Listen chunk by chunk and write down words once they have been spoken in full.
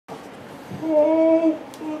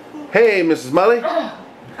Hey, Mrs. Mully.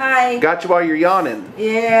 Hi. Got you while you're yawning.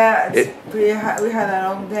 Yeah, we had a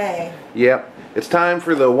long day. Yep. It's time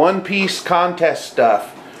for the One Piece contest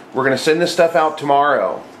stuff. We're going to send this stuff out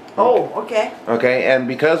tomorrow. Oh, okay. Okay, and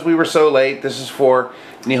because we were so late, this is for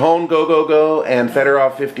Nihongogogo and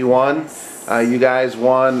Federov51. You guys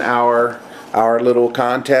won our little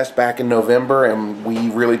contest back in November, and we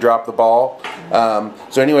really dropped the ball.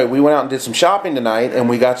 So anyway, we went out and did some shopping tonight, and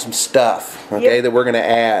we got some stuff, okay, that we're going to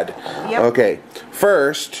add. Yep. Okay,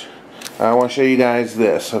 first, I want to show you guys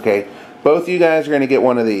this, okay. Both of you guys are going to get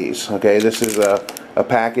one of these, okay. This is a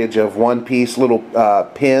package of One Piece little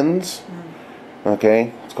pins,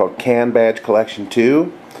 okay. It's called Can Badge Collection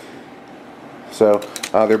 2. So,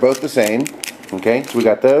 they're both the same, okay. So we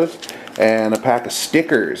got those, and a pack of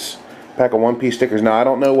stickers. Pack of One Piece stickers. Now I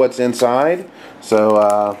don't know what's inside,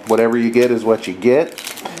 so whatever you get is what you get.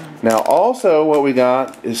 Now also what we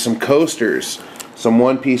got is some coasters, some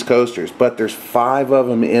One Piece coasters, but there's 5 of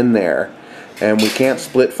them in there, and we can't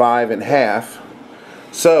split 5 in half.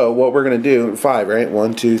 So what we're gonna do, 5, right?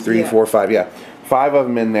 1, 2, 3, 4, 5. Yeah, 5 of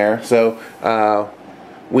them in there. So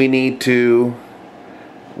we need to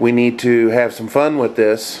have some fun with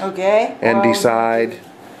this. Okay. And decide.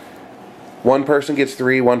 One person gets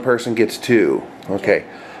 3, one person gets 2. Okay.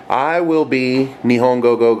 I will be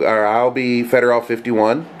Nihongogogo, or I'll be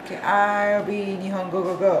Federov51. Okay, I'll be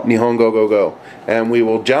Nihongogogo. Nihongogogo. And we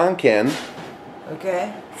will Janken.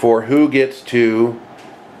 Okay. For who gets to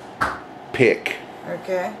pick.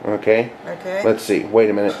 Okay. Okay? Okay. Let's see. Wait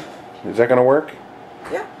a minute. Is that going to work?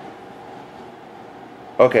 Yeah.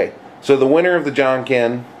 Okay. So the winner of the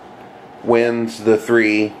Janken wins the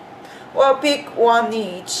 3. Well, pick one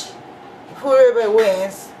each. Whoever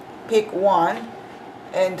wins, pick 1,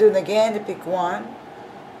 and do it again to pick 1.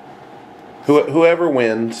 Whoever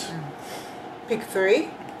wins, pick 3.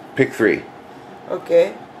 Pick 3.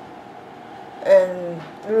 Okay. And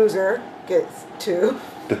loser gets 2.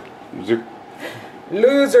 Loser.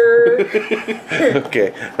 Loser.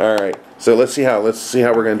 Okay. All right. So let's see how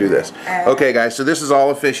we're gonna do this. Okay, guys. So this is all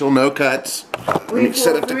official, no cuts. Let me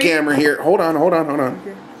set up the camera here. Hold on.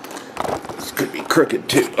 Okay. This could be crooked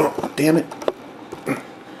too. Oh, damn it.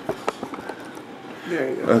 There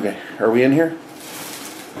you go. Okay. Are we in here?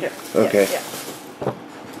 Yeah. Okay. Yeah.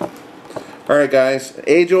 All right, guys.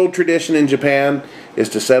 Age-old tradition in Japan is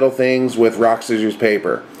to settle things with rock, scissors,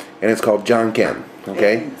 paper, and it's called janken.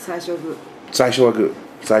 Okay. Saishogu.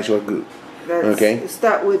 Saishogu. Okay.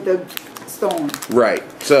 Start with the stone. Right.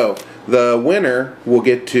 So the winner will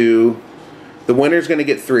get to. The winner's going to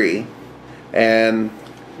get 3, and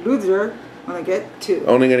loser only get 2.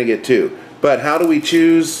 Only going to get 2. But how do we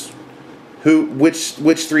choose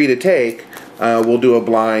which 3 to take? We'll do a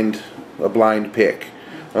blind pick.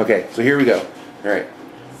 Okay, so here we go. All right.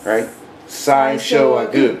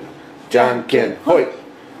 Saishogu, janken hoi,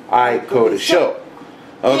 aiko de sho.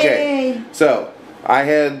 Okay. Yay. So I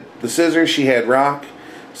had the scissors, she had rock.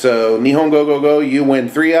 So Nihongogogo, you win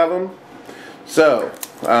 3 of them. So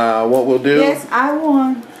what we'll do? Yes, I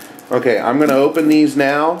won. Okay, I'm going to open these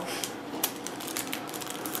now.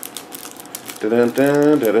 Dun, dun,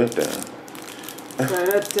 dun, dun, dun.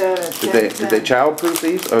 Did they child-proof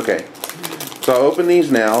these? Okay. So I'll open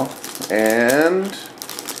these now, and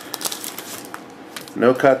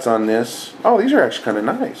no cuts on this. Oh, these are actually kind of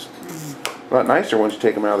nice. A lot nicer once you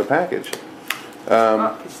take them out of the package.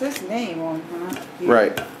 It says name on here.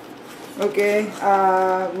 Right. Okay.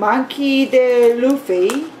 Monkey de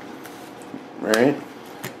Luffy. Right.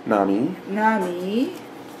 Nami.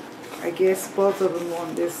 I guess both of them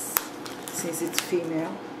want this since it's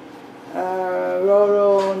female.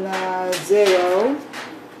 Roro na Zero.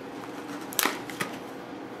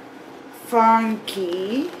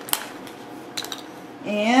 Funky.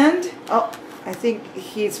 And I think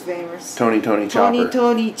he's famous. Tony Chopper.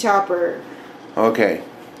 Tony Chopper. Okay.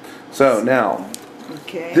 So now,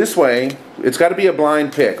 this way, it's got to be a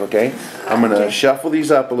blind pick, okay? I'm going to shuffle these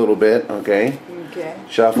up a little bit, okay? Okay.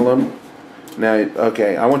 Shuffle them. Now,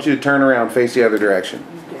 okay, I want you to turn around, face the other direction.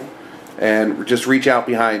 Okay. And just reach out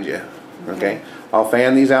behind you, okay? I'll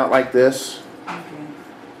fan these out like this.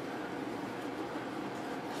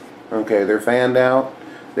 Okay, they're fanned out.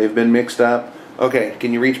 They've been mixed up. Okay,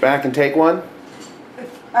 can you reach back and take one?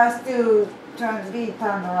 I still turn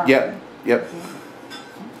around. Yep.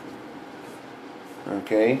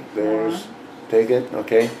 Okay, there's, take it,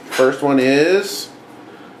 okay. First one is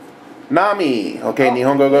Nami. Okay,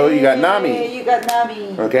 Nihongogo, you got Nami. Yeah, you got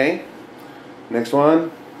Nami. Okay, next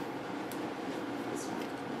one.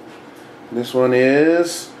 This one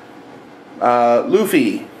is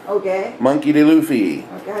Luffy. Okay. Monkey D. Luffy.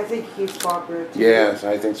 Okay, I think he's popular too. Yes,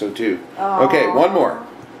 I think so too. Okay, one more.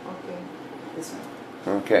 Okay, this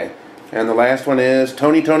one. Okay, and the last one is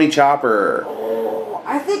Tony Chopper. Oh,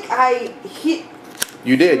 I think I hit.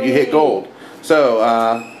 You did. You hit gold. So,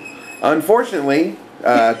 unfortunately,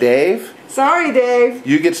 Dave. Sorry, Dave.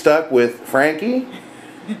 You get stuck with Frankie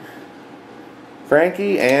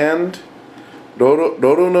and Dodo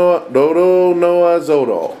Noa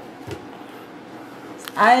Zodo.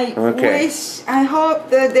 I hope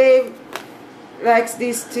that Dave likes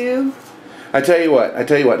these two. I tell you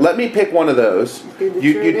what. Let me pick one of those. Okay,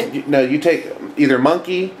 you take either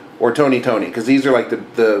Monkey or Tony, because these are like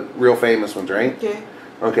the real famous ones, right? Okay.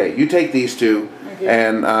 Okay, you take these two, okay.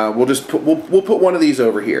 and we'll put one of these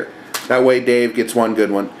over here. That way, Dave gets one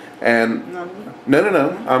good one. And no.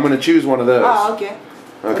 I'm going to choose one of those. Oh, okay.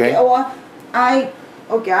 Okay. Well, I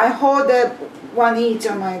hold the one each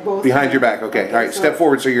on my both. Behind your back. Okay. All right. Step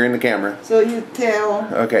forward so you're in the camera. So you tell.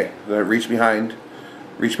 Okay. Reach behind.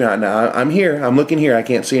 Reach behind. Now I'm here. I'm looking here. I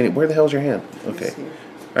can't see any. Where the hell's your hand? Okay.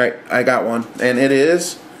 All right. I got one, and it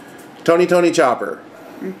is Tony Chopper.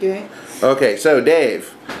 Okay. Okay. So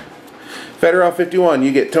Dave, Federov51,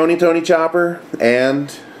 you get Tony Chopper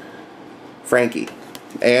and Frankie,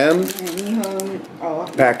 and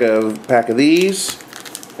pack of these,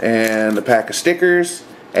 and a pack of stickers,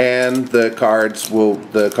 and the cards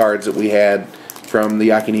that we had from the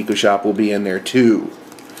Yakiniku shop will be in there too.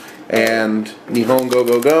 And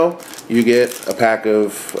Nihongogogo, you get a pack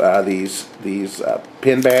of these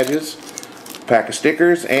pin badges, pack of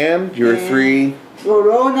stickers, and your three.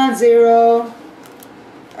 Rorona Zero,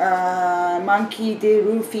 Monkey D.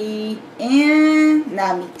 Luffy, and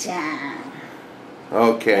Nami-chan.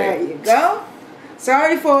 Okay. There you go.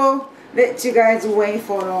 Sorry for let you guys wait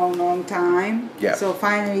for a long time. Yeah. So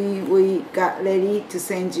finally we got ready to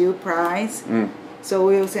send you prize. So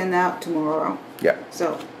we'll send out tomorrow. Yeah.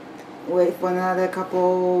 So wait for another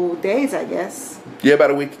couple days, I guess. Yeah,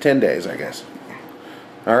 about a week to 10 days, I guess. Yeah.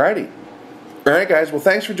 Alrighty. Alright, guys. Well,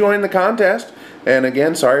 thanks for joining the contest. And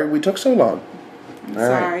again, sorry we took so long.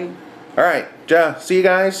 Sorry. Alright. See you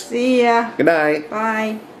guys. See ya. Good night.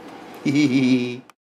 Bye.